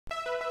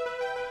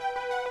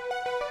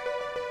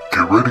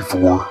Get ready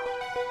for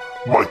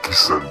Mikey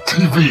Sen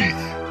TV.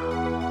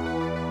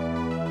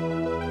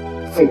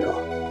 4,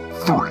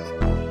 3,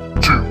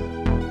 2,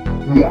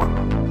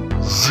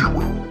 1,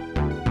 0.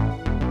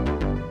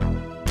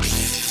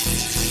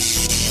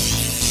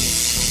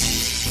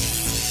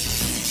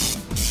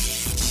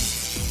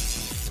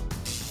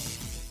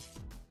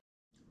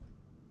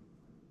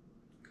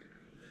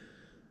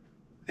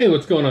 Hey,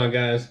 what's going on,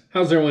 guys?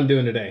 How's everyone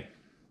doing today?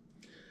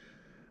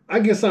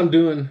 I guess I'm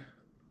doing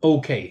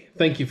okay.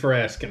 Thank you for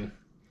asking.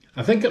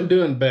 I think I'm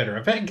doing better.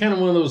 I've had kind of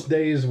one of those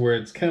days where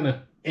it's kind of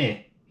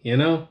you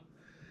know?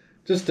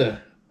 Just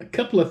a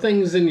couple of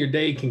things in your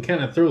day can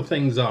kind of throw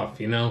things off,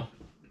 you know?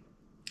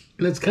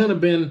 And it's kind of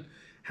been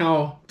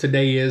how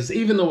today is.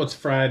 Even though it's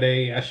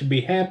Friday, I should be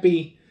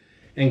happy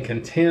and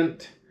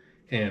content,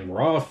 and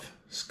we're off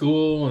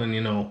school and,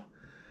 you know,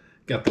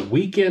 got the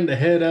weekend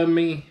ahead of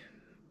me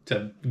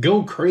to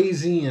go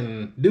crazy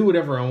and do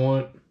whatever I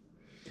want.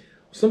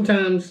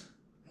 Sometimes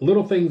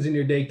little things in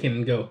your day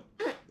can go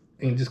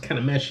and just kind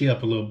of mess you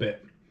up a little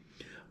bit.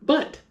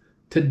 But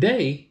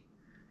today,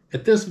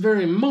 at this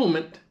very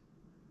moment,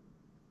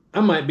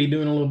 I might be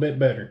doing a little bit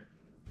better.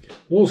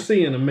 We'll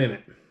see in a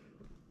minute.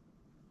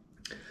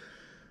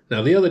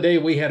 Now, the other day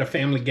we had a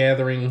family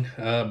gathering,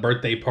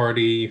 birthday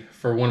party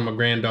for one of my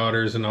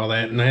granddaughters and all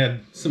that. And I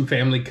had some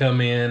family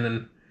come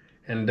in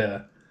and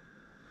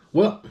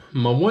well,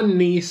 my one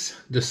niece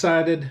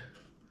decided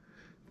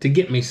to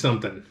get me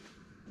something.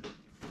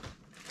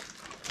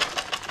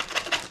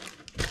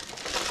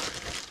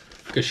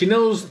 Because she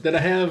knows that I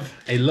have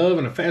a love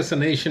and a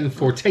fascination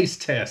for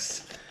taste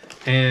tests.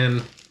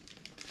 And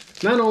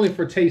not only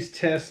for taste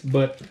tests,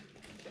 but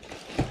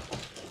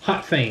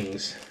hot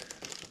things.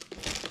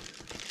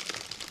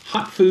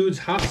 Hot foods,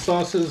 hot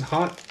sauces,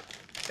 hot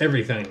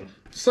everything.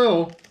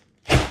 So,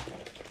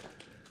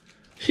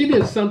 she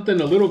did something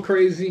a little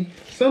crazy.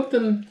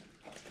 Something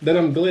that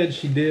I'm glad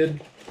she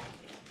did.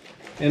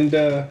 And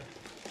I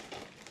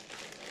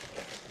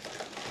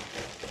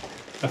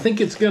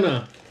think it's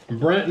gonna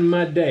brighten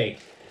my day.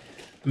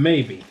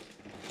 Maybe.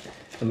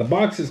 And the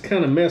box is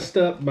kind of messed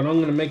up, but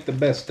I'm gonna make the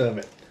best of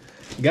it.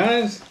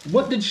 Guys,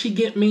 what did she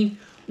get me?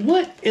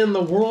 What in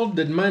the world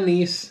did my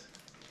niece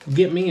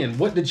get me, and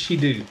what did she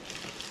do?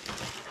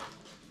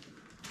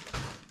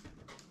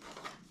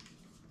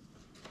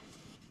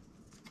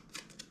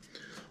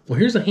 Well,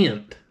 here's a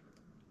hint.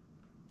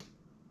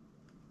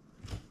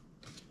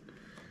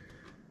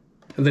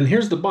 And then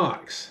here's the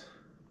box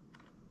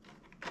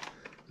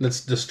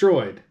that's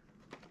destroyed.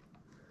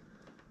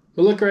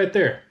 But look right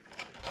there.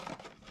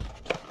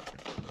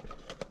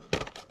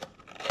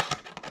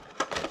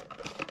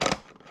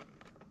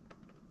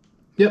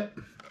 Yep.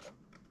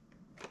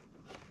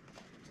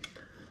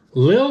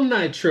 Lil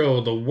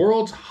Nitro, the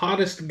world's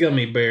hottest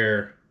gummy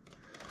bear.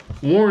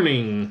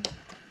 Warning.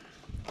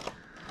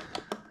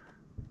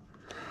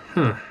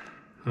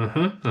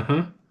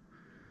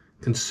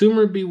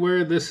 Consumer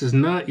beware, this is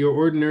not your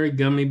ordinary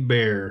gummy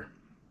bear.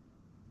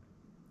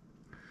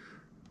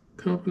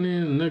 Company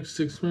in the next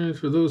experience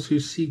for those who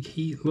seek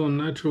heat. Lil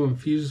Nitro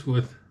infused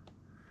with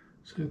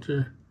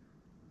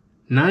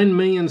 9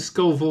 million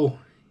Scoville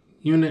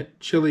unit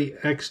chili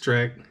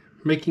extract,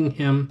 making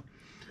him,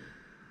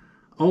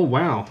 oh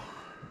wow,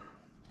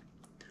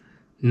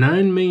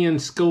 9 million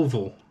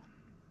Scoville.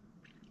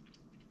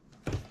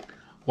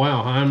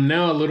 Wow, I'm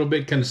now a little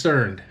bit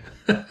concerned.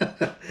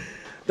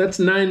 That's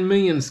 9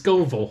 million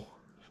Scoville.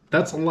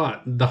 That's a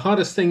lot. The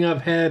hottest thing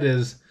I've had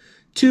is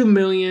 2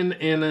 million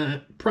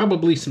and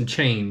probably some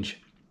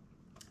change.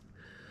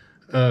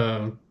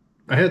 I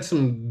had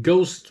some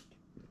ghost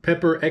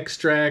pepper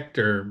extract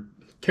or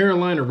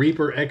Carolina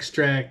Reaper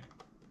extract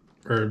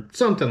or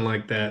something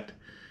like that.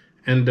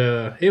 And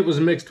it was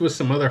mixed with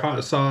some other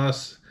hot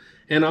sauce.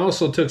 And I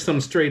also took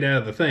some straight out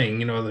of the thing,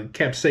 you know, the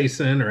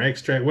capsaicin or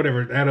extract,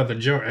 whatever, out of the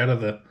jar, out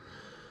of the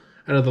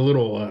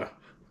little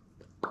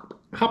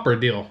hopper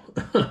deal.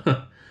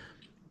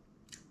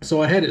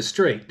 So I had it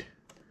straight.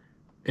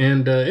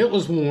 And it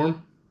was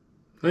warm.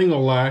 I ain't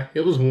gonna lie,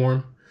 it was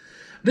warm.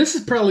 This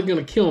is probably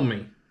gonna kill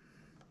me.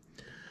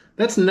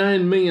 That's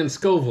 9 million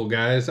Scoville,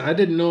 guys. I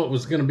didn't know it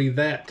was gonna be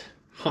that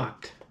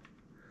hot.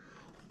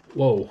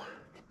 Whoa.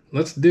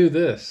 Let's do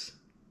this.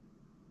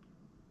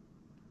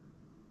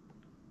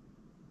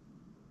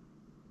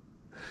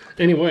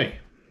 Anyway,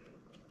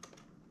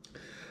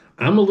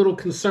 I'm a little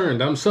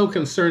concerned. I'm so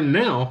concerned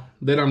now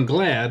that I'm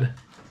glad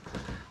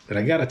that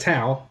I got a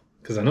towel,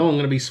 because I know I'm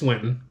going to be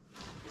sweating.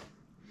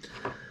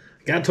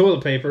 Got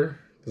toilet paper,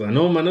 because I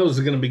know my nose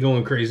is going to be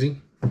going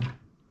crazy.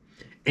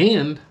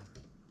 And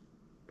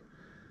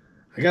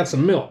I got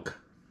some milk.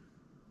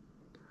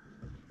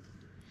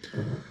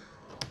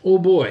 Oh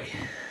boy.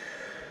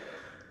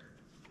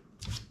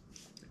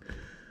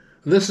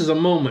 This is a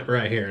moment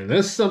right here. And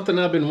this is something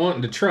I've been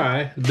wanting to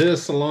try.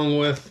 This along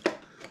with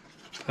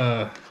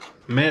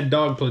Mad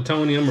Dog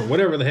Plutonium or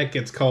whatever the heck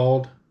it's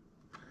called.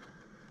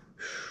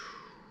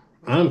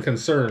 I'm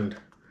concerned.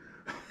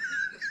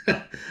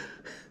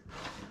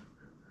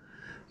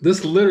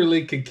 This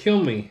literally could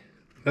kill me.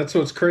 That's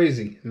what's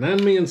crazy.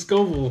 9 million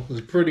Scoville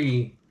is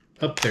pretty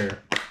up there.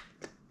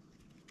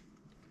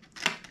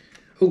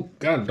 Oh,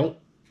 God, don't.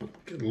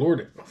 Good Lord,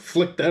 it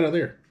flicked out of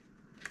there.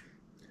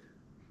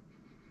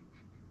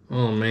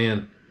 Oh,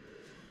 man.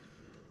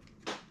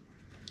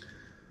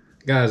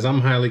 Guys,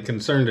 I'm highly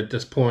concerned at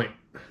this point.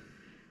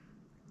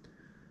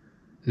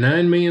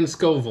 9 million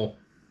Scoville.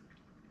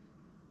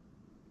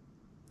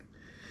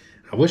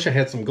 I wish I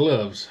had some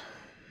gloves.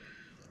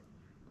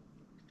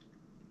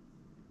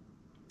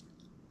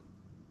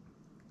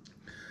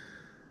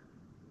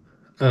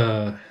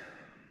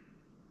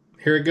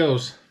 Here it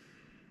goes.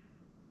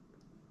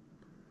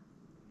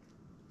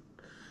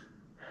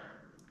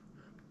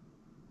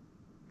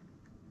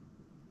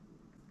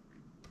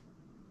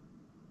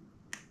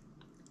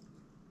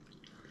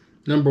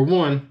 Number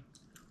one,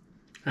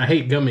 I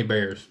hate gummy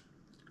bears.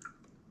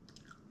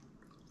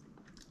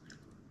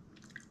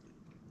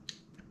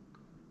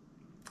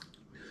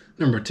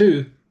 Number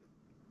two,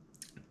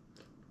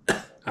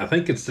 I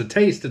think it's the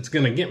taste that's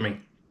going to get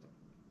me.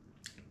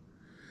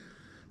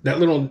 That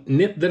little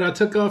nip that I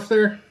took off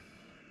there,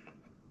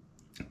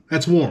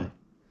 that's warm.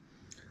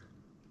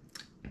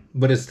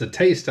 But it's the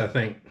taste, I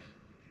think.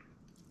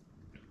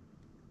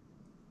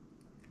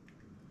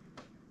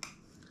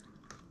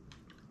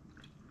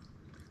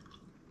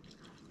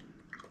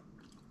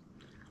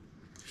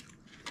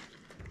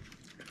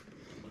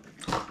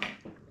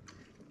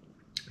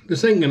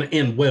 This ain't going to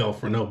end well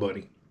for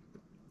nobody.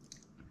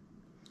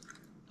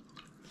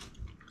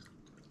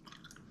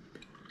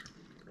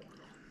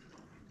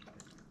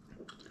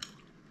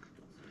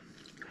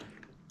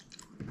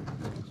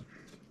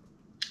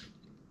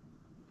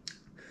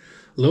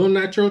 Lil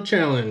Nitro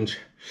Challenge.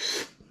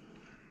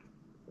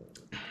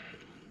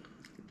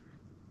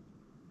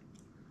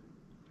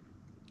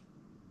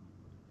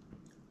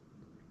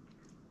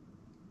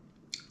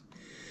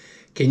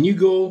 Can you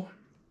go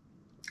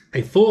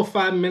a full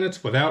 5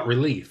 minutes without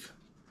relief?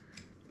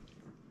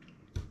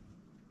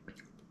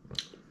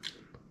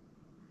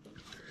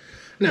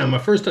 Now, my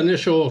first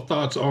initial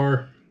thoughts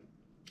are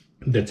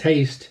the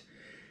taste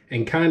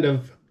and kind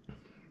of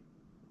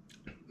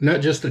not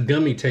just the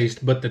gummy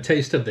taste, but the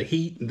taste of the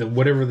heat, the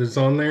whatever that's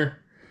on there,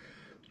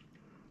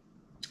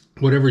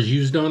 whatever's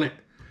used on it,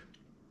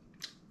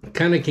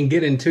 kind of can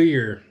get into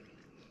your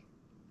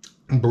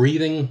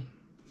breathing,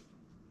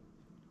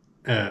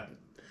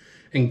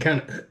 and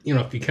kind of, you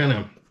know, if you kind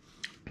of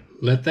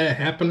let that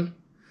happen,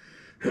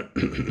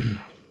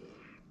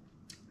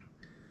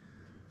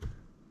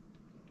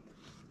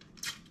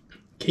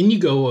 can you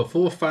go a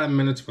full 5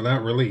 minutes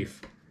without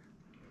relief?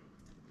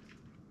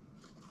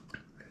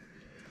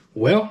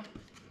 Well,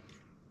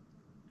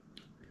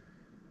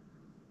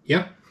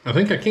 yeah, I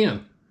think I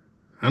can.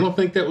 I don't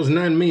think that was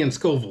 9 million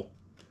Scoville.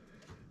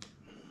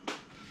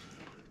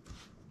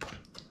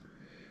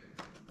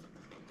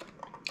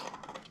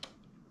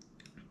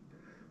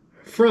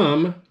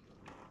 From,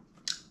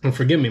 and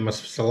forgive me, my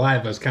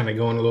saliva is kind of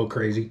going a little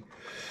crazy.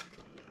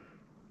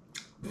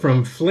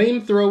 From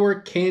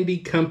Flamethrower Candy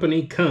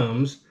Company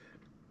comes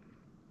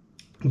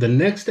the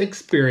next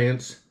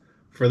experience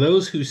for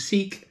those who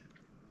seek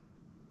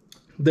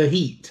the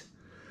heat.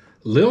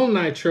 Lil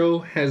Nitro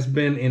has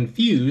been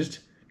infused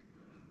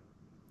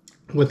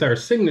with our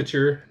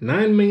signature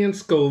 9 million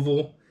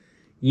Scoville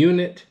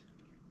unit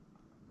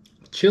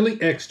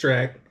chili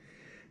extract,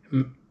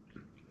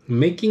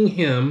 making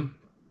him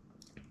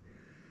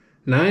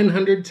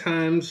 900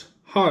 times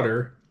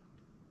hotter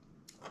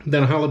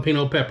than a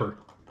jalapeno pepper.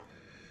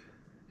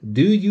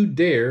 Do you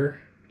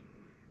dare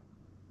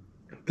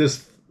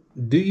this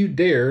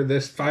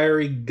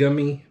fiery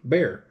gummy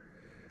bear?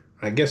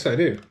 I guess I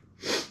do.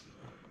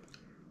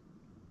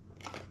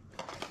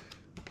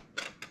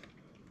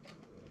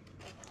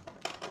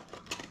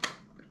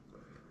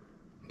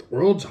 The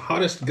world's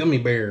hottest gummy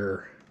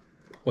bear.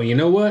 Well, you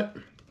know what?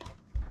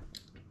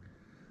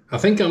 I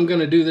think I'm going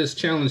to do this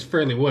challenge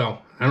fairly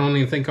well. I don't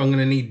even think I'm going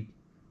to need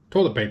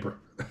toilet paper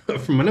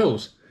for my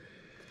nose.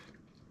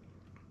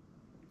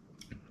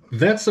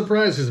 That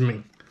surprises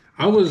me.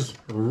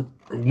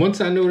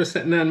 Once I noticed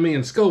that 9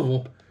 million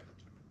Scoville,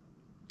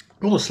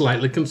 I was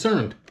slightly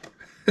concerned.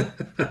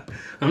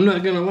 I'm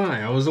not going to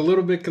lie. I was a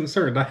little bit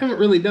concerned. I haven't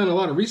really done a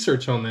lot of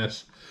research on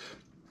this.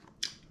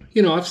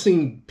 You know, I've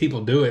seen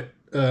people do it.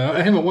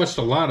 I haven't watched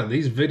a lot of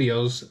these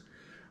videos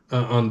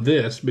on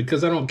this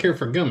because I don't care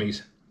for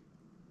gummies.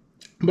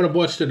 But I've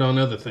watched it on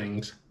other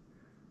things.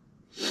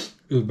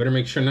 Ooh, better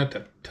make sure not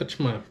to touch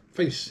my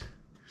face.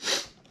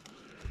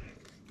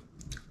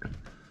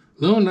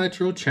 Lil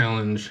Nitro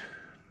Challenge.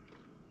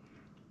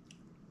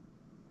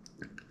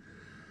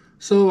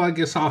 So I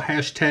guess I'll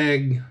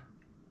hashtag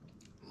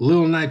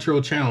Lil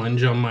Nitro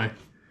Challenge on my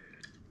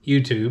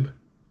YouTube.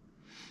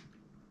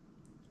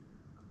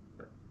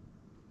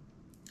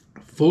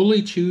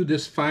 Fully chew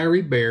this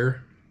fiery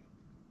bear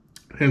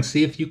and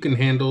see if you can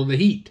handle the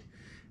heat.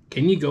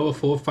 Can you go a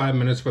full 5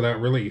 minutes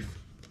without relief?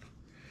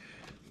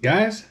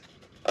 Guys,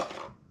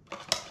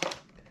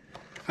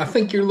 I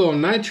think your little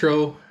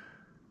Nitro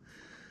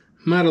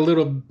might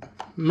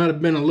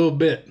have been a little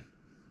bit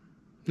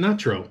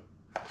Nitro.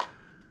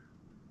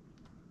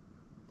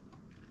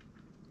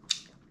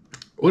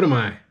 What am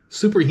I?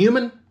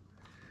 Superhuman?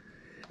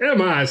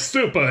 Am I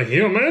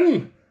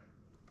superhuman?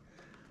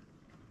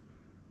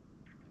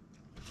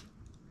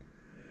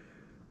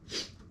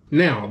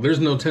 Now,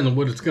 there's no telling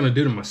what it's going to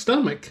do to my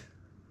stomach.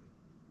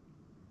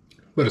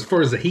 But as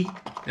far as the heat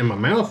in my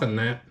mouth and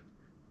that,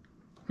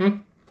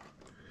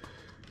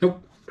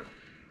 nope.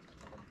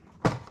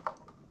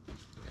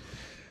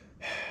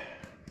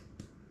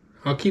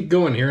 I'll keep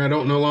going here. I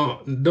don't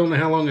know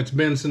how long it's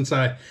been since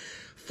I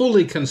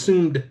fully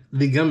consumed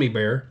the gummy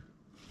bear.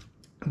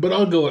 But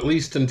I'll go at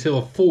least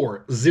until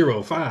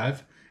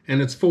 4:05,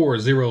 and it's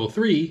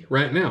 4:03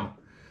 right now.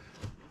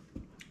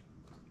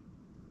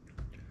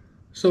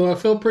 So I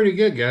felt pretty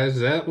good, guys.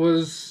 That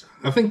was,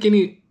 I think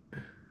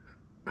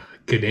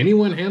could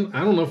anyone handle,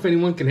 I don't know if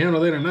anyone can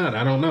handle that or not.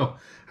 I don't know.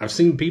 I've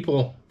seen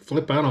people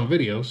flip out on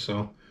videos,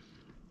 so.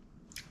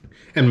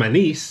 And my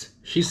niece,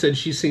 she said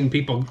she's seen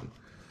people,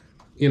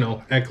 you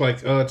know, act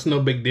like, oh, it's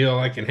no big deal,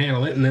 I can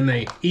handle it. And then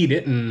they eat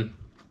it and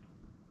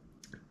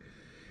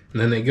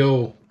then they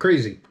go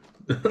crazy,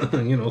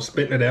 you know,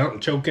 spitting it out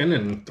and choking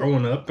and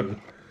throwing up and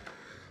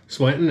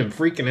sweating and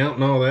freaking out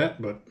and all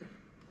that. But,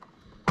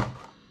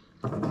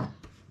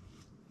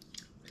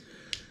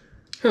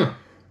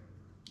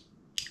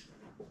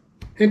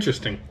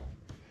 interesting.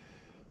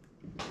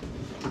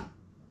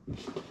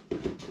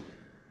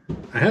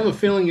 I have a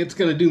feeling it's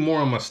going to do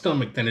more on my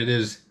stomach than it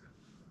is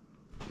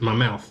my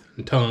mouth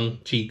and tongue,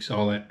 cheeks,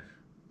 all that.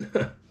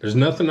 There's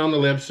nothing on the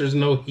lips. There's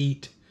no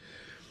heat.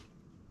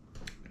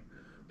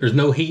 There's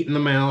no heat in the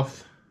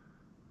mouth.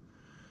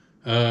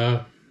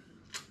 I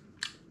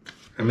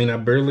mean, I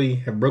barely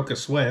have broke a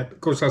sweat.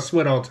 Of course, I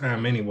sweat all the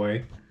time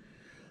anyway.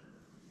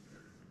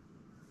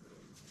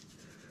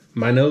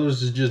 My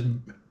nose is just,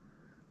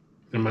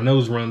 and my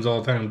nose runs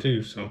all the time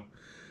too, so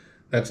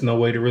that's no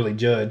way to really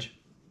judge.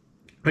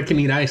 I can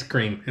eat ice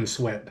cream and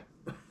sweat.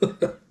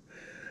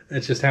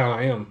 That's just how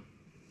I am.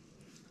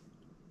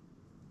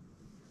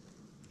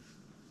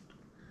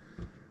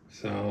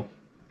 So,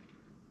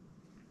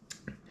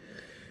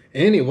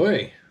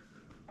 anyway,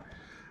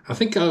 I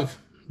think I've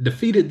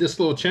defeated this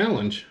little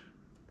challenge.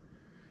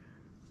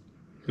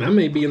 And I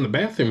may be in the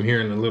bathroom here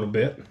in a little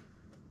bit.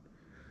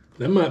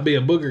 There might be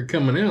a booger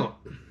coming out.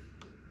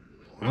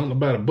 I don't know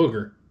about a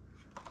booger,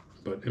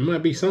 but it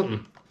might be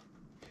something.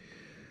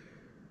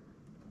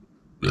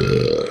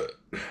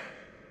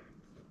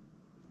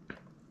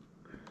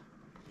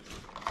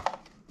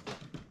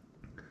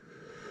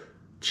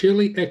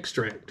 Chili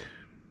extract.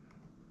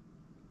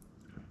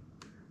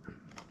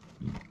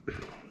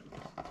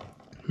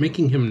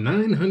 Making him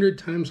 900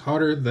 times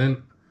hotter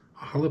than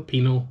a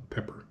jalapeno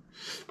pepper.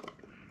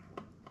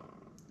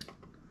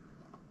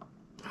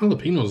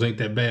 Jalapenos ain't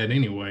that bad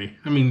anyway.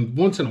 I mean,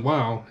 once in a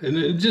while, and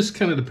it just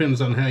kind of depends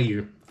on how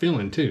you're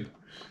feeling too.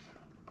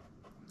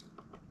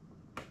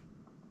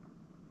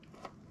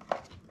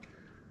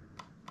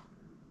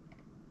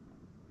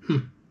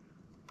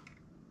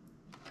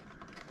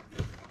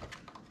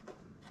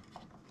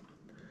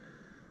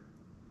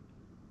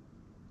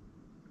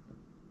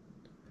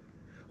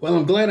 Well,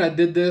 I'm glad I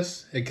did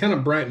this. It kind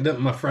of brightened up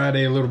my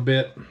Friday a little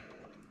bit.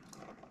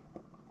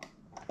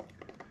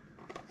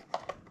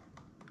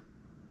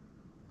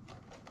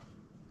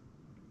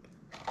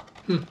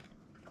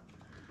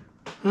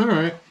 All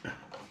right.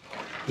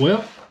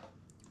 Well,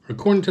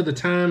 according to the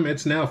time,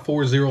 it's now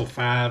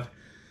 4:05.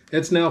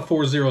 It's now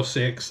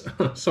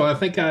 4:06. So I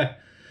think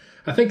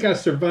I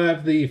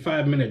survived the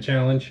 5-minute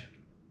challenge.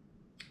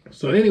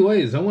 So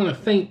anyways, I want to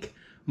thank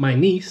my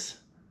niece,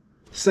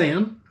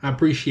 Sam. I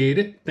appreciate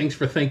it. Thanks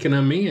for thinking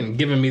of me and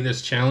giving me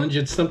this challenge.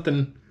 It's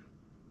something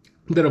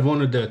that I've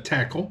wanted to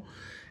tackle,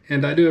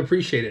 and I do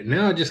appreciate it.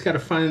 Now I just got to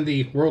find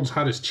the world's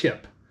hottest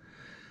chip.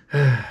 Do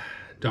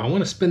I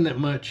want to spend that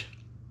much?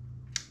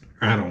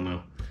 I don't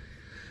know.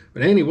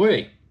 But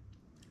anyway,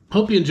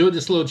 hope you enjoyed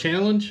this little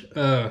challenge.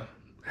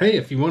 Hey,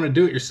 if you want to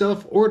do it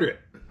yourself, order it.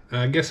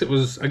 I guess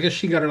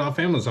she got it off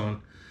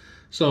Amazon.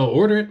 So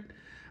order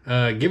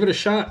it. Give it a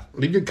shot.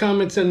 Leave your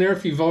comments in there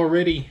if you've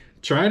already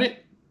tried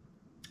it,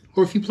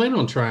 or if you plan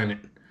on trying it.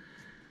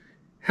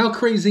 How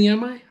crazy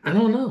am I? I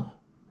don't know.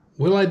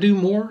 Will I do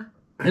more?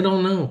 I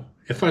don't know.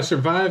 If I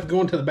survive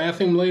going to the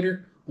bathroom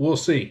later, we'll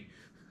see.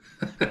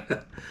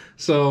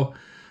 So,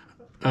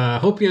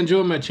 hope you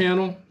enjoy my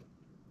channel.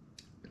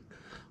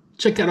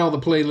 Check out all the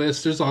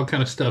playlists. There's all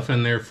kind of stuff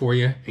in there for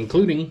you,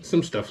 including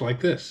some stuff like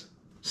this.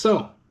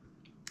 So,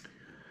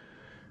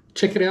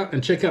 check it out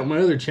and check out my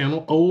other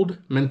channel, Old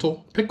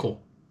Mental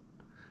Pickle.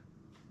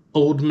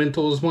 Old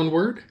Mental is one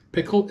word.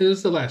 Pickle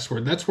is the last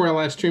word. That's where I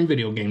live stream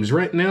video games.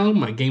 Right now,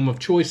 my game of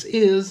choice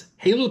is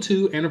Halo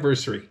 2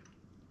 Anniversary.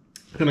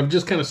 And I've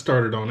just kind of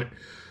started on it.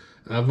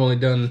 I've only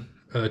done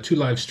 2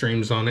 live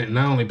streams on it, and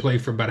I only play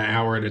for about an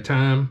hour at a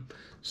time.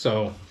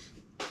 So,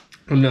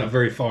 I'm not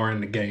very far in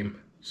the game.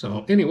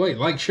 So, anyway,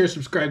 like, share,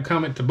 subscribe,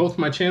 comment to both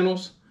my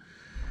channels.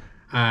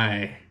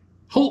 I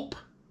hope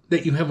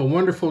that you have a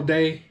wonderful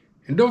day.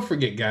 And don't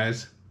forget,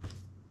 guys,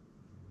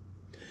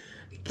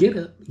 get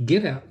up,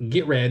 get out,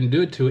 get rad, and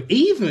do it to it.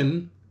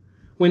 Even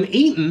when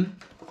eating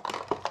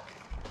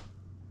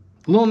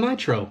lil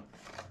Nitro.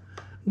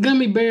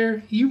 Gummy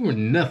Bear, you were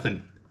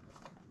nothing.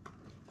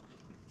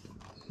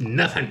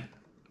 Nothing.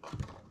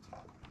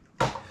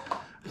 I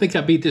think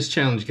I beat this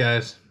challenge,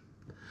 guys.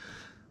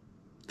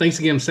 Thanks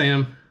again,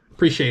 Sam.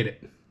 Appreciate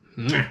it.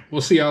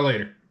 We'll see y'all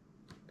later.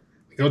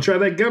 Go try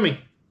that gummy.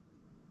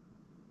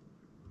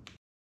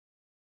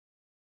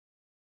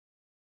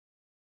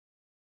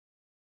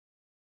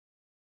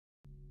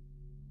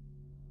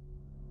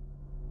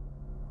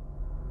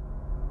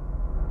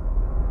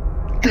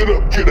 Get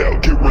up, get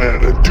out, get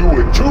ran, and do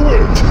it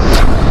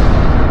to it!